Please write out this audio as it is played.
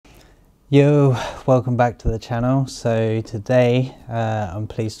Yo, welcome back to the channel. So today I'm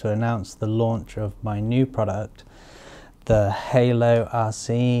pleased to announce the launch of my new product, the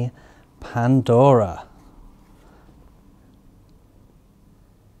HaloRC Pandora.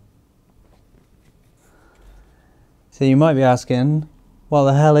 So you might be asking, what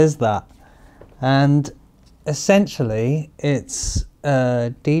the hell is that? And essentially it's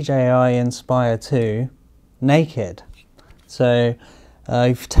DJI Inspire 2 naked. So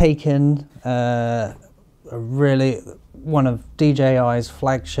I've taken one of DJI's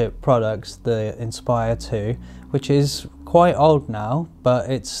flagship products, the Inspire 2, which is quite old now, but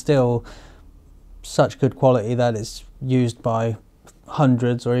it's still such good quality that it's used by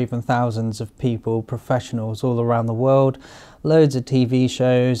hundreds or even thousands of people, professionals all around the world. Loads of TV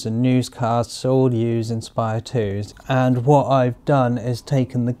shows and newscasts all use Inspire 2s. And what I've done is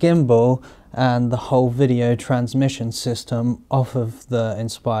taken the gimbal and the whole video transmission system off of the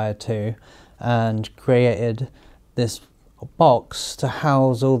Inspire 2 and created this box to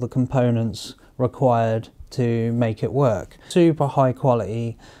house all the components required to make it work. Super high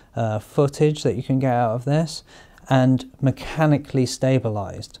quality footage that you can get out of this, and mechanically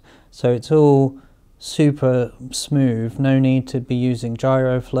stabilized, so it's all super smooth. No need to be using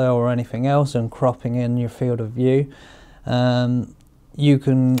gyro flow or anything else and cropping in your field of view. You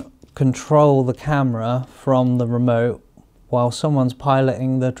can control the camera from the remote while someone's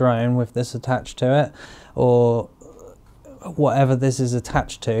piloting the drone with this attached to it, or whatever this is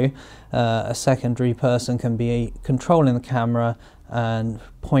attached to. A secondary person can be controlling the camera and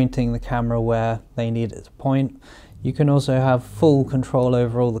pointing the camera where they need it to point. You can also have full control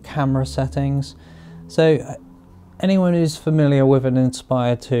over all the camera settings. So anyone who's familiar with an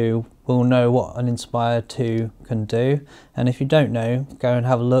Inspire 2 will know what an Inspire 2 can do, and if you don't know, go and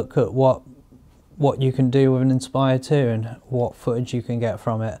have a look at what you can do with an Inspire 2 and what footage you can get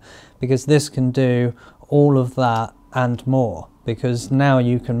from it, because this can do all of that and more, because now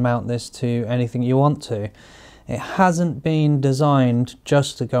you can mount this to anything you want to. It hasn't been designed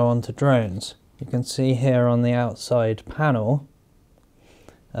just to go onto drones. You can see here on the outside panel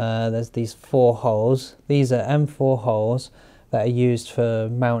there's these 4 holes. These are M4 holes that are used for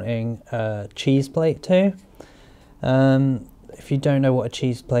mounting a cheese plate to. If you don't know what a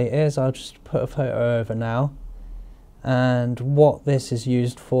cheese plate is, I'll just put a photo over now. And what this is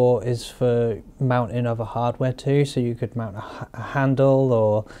used for is for mounting other hardware too. So you could mount a handle,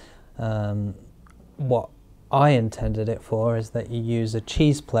 or what I intended it for is that you use a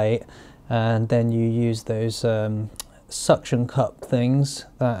cheese plate and then you use those suction cup things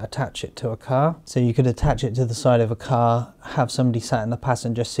that attach it to a car. So you could attach it to the side of a car, have somebody sat in the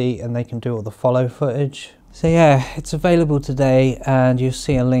passenger seat, and they can do all the follow footage. So yeah, it's available today, and you'll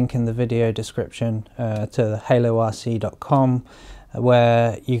see a link in the video description to halorc.com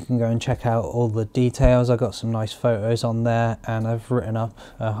where you can go and check out all the details. I got some nice photos on there, and I've written up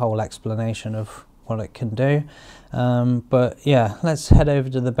a whole explanation of what it can do. But yeah, let's head over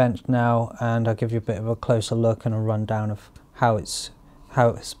to the bench now, and I'll give you a bit of a closer look and a rundown of how it's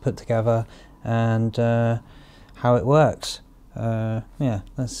put together and how it works. Yeah,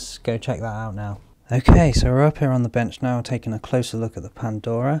 let's go check that out now. Okay, so we're up here on the bench now, taking a closer look at the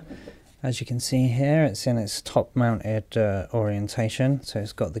Pandora. As you can see here, it's in its top mounted orientation, so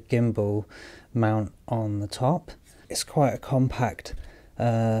it's got the gimbal mount on the top. It's quite a compact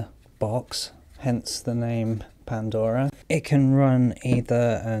box, hence the name Pandora. It can run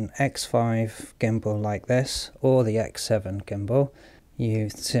either an X5 gimbal like this or the X7 gimbal. You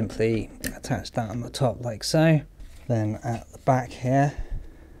simply attach that on the top like so. Then at the back here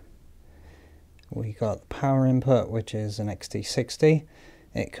we got the power input, which is an XT60.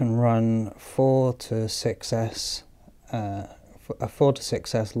 It can run 4 to 6S, a 4 to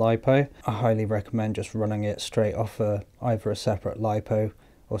 6S LiPo. I highly recommend just running it straight off either a separate LiPo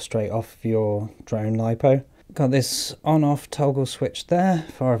or straight off your drone LiPo. Got this on-off toggle switch there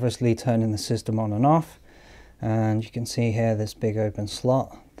for obviously turning the system on and off. And you can see here this big open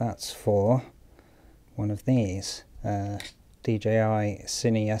slot, that's for one of these, DJI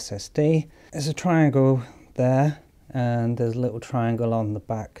Cine SSD. There's a triangle there, and there's a little triangle on the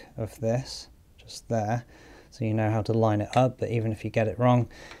back of this, just there, so you know how to line it up, but even if you get it wrong,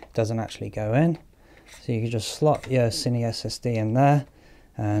 it doesn't actually go in. So you can just slot your Cine SSD in there,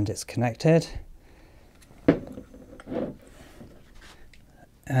 and it's connected.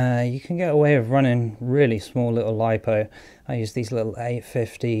 You can get away with running really small little LiPo. I use these little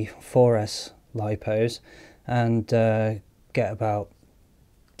 850 4S LiPos and get about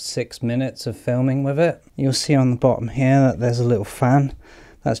 6 minutes of filming with it. You'll see on the bottom here that there's a little fan.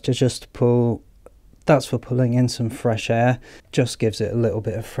 That's to just pull That's for pulling in some fresh air, just gives it a little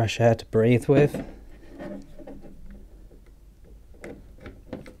bit of fresh air to breathe with.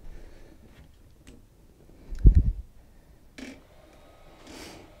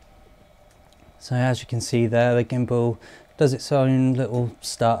 So as you can see there, the gimbal does its own little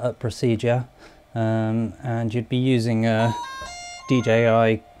startup procedure, and you'd be using a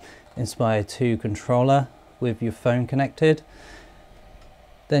DJI Inspire 2 controller with your phone connected.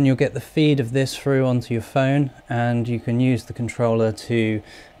 Then you'll get the feed of this through onto your phone, and you can use the controller to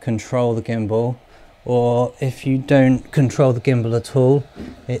control the gimbal, or if you don't control the gimbal at all,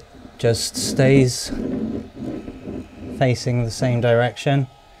 it just stays facing the same direction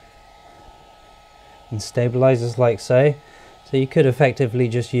and stabilizes like so. So you could effectively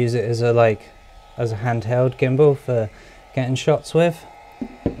just use it as a handheld gimbal for getting shots with.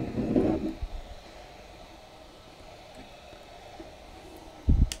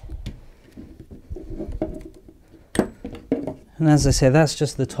 And as I say, that's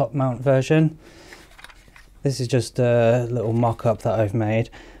just the top mount version. This is just a little mock-up that I've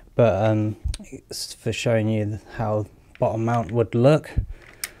made, but it's for showing you how bottom mount would look.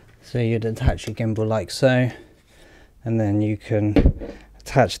 So you'd attach your gimbal like so, and then you can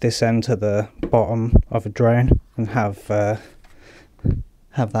attach this end to the bottom of a drone and have that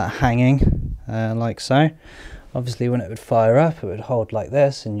hanging like so. Obviously when it would fire up, it would hold like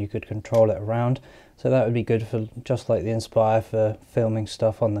this and you could control it around. So that would be good for, just like the Inspire, for filming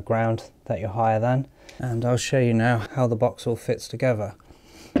stuff on the ground that you're higher than. And I'll show you now how the box all fits together.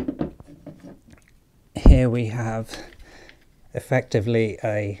 Here we have effectively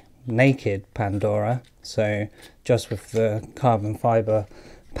a naked Pandora, so just with the carbon fiber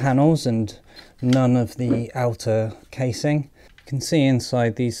panels and none of the outer casing. You can see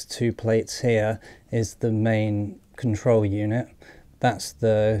inside these two plates here is the main control unit. That's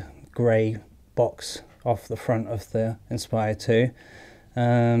the grey box off the front of the Inspire 2.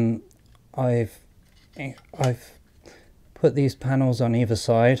 I've put these panels on either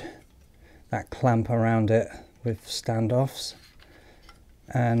side that clamp around it with standoffs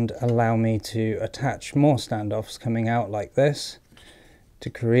and allow me to attach more standoffs coming out like this to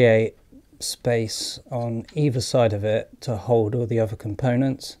create space on either side of it to hold all the other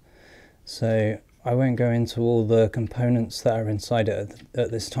components. So I won't go into all the components that are inside it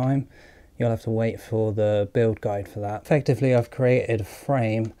at this time. You'll have to wait for the build guide for that. Effectively, I've created a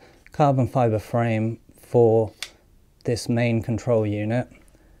frame, carbon fiber frame for this main control unit,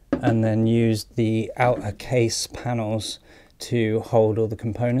 and then used the outer case panels to hold all the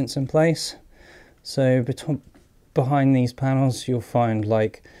components in place. So behind these panels you'll find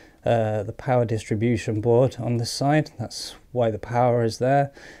like the power distribution board on this side. That's why the power is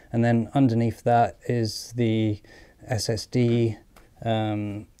there. And then underneath that is the SSD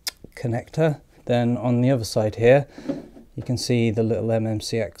connector. Then on the other side here you can see the little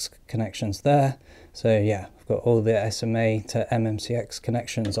MMCX connections there. So yeah, I've got all the SMA to MMCX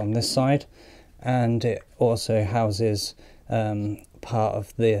connections on this side, and it also houses part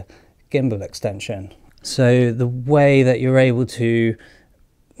of the gimbal extension. So the way that you're able to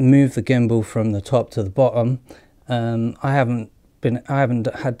move the gimbal from the top to the bottom, I haven't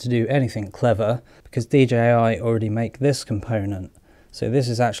had to do anything clever because DJI already make this component. So this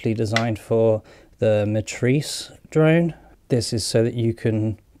is actually designed for the Matrice drone. This is so that you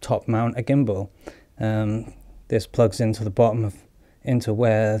can top mount a gimbal. This plugs into the bottom into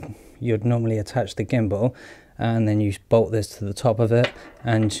where you'd normally attach the gimbal, and then you bolt this to the top of it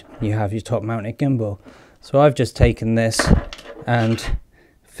and you have your top mounted gimbal. So I've just taken this and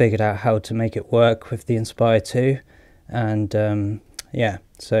figured out how to make it work with the Inspire 2, and yeah,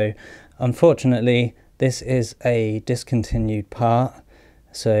 so unfortunately this is a discontinued part,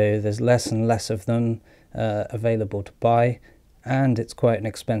 so there's less and less of them available to buy, and it's quite an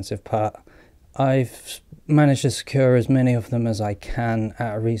expensive part. I've managed to secure as many of them as I can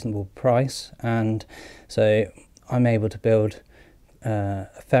at a reasonable price, and so I'm able to build a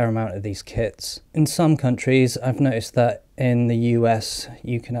fair amount of these kits. In some countries I've noticed that in the US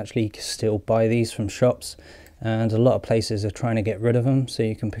you can actually still buy these from shops, and a lot of places are trying to get rid of them so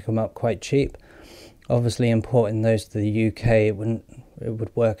you can pick them up quite cheap. Obviously importing those to the UK, it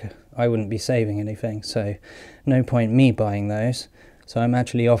would work. I wouldn't be saving anything, so no point me buying those. So I'm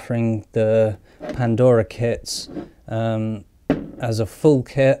actually offering the Pandora kits as a full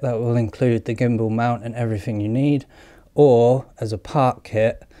kit that will include the gimbal mount and everything you need, or as a part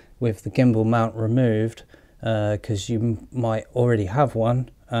kit with the gimbal mount removed, because you might already have one,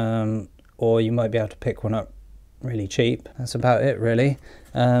 or you might be able to pick one up really cheap. That's about it really.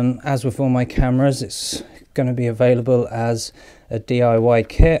 As with all my cameras, it's going to be available as a DIY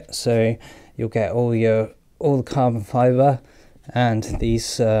kit, so you'll get all the carbon fiber and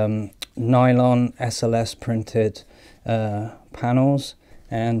these nylon SLS printed panels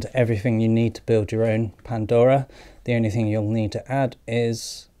and everything you need to build your own Pandora. The only thing you'll need to add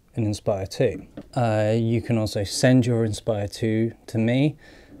is an Inspire 2. You can also send your Inspire 2 to me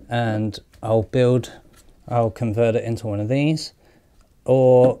and I'll convert it into one of these,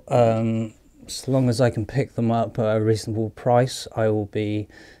 or as long as I can pick them up at a reasonable price, I will be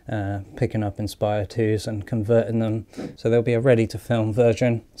picking up Inspire 2s and converting them, so there'll be a ready to film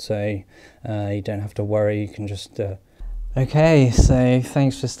version, so you don't have to worry, you can just Okay, so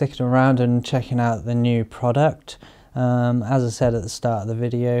thanks for sticking around and checking out the new product. As I said at the start of the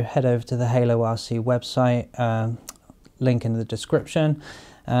video, head over to the HaloRC website, link in the description,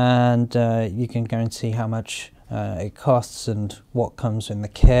 and you can go and see how much it costs and what comes in the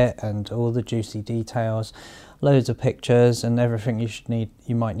kit and all the juicy details. Loads of pictures and everything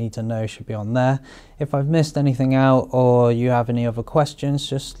you might need to know should be on there. If I've missed anything out or you have any other questions,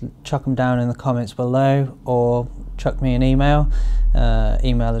 just chuck them down in the comments below or chuck me an email.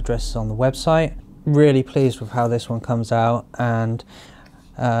 Email address is on the website. Really pleased with how this one comes out, and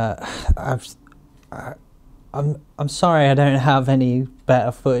I'm sorry I don't have any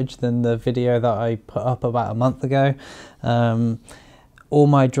better footage than the video that I put up about a month ago. All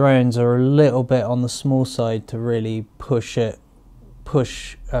my drones are a little bit on the small side to really push to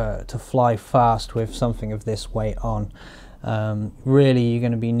fly fast with something of this weight on. Really, you're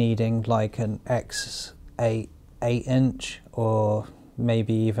going to be needing like an X8 8-inch or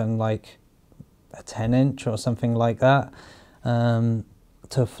maybe even like a 10-inch or something like that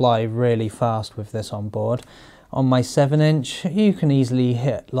to fly really fast with this on board. On my 7-inch, you can easily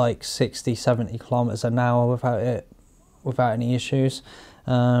hit like 60-70 kilometers an hour without any issues.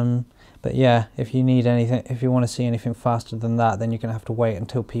 But yeah, if you need anything, if you want to see anything faster than that, then you're gonna have to wait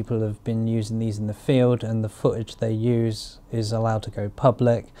until people have been using these in the field and the footage they use is allowed to go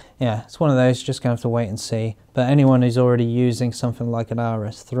public. Yeah, it's one of those, just gonna have to wait and see. But anyone who's already using something like an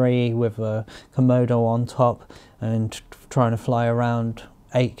RS3 with a Komodo on top and trying to fly around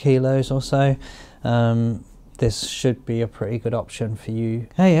 8 kilos or so, this should be a pretty good option for you.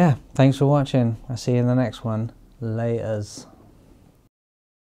 Hey, yeah, thanks for watching. I'll see you in the next one. Laters.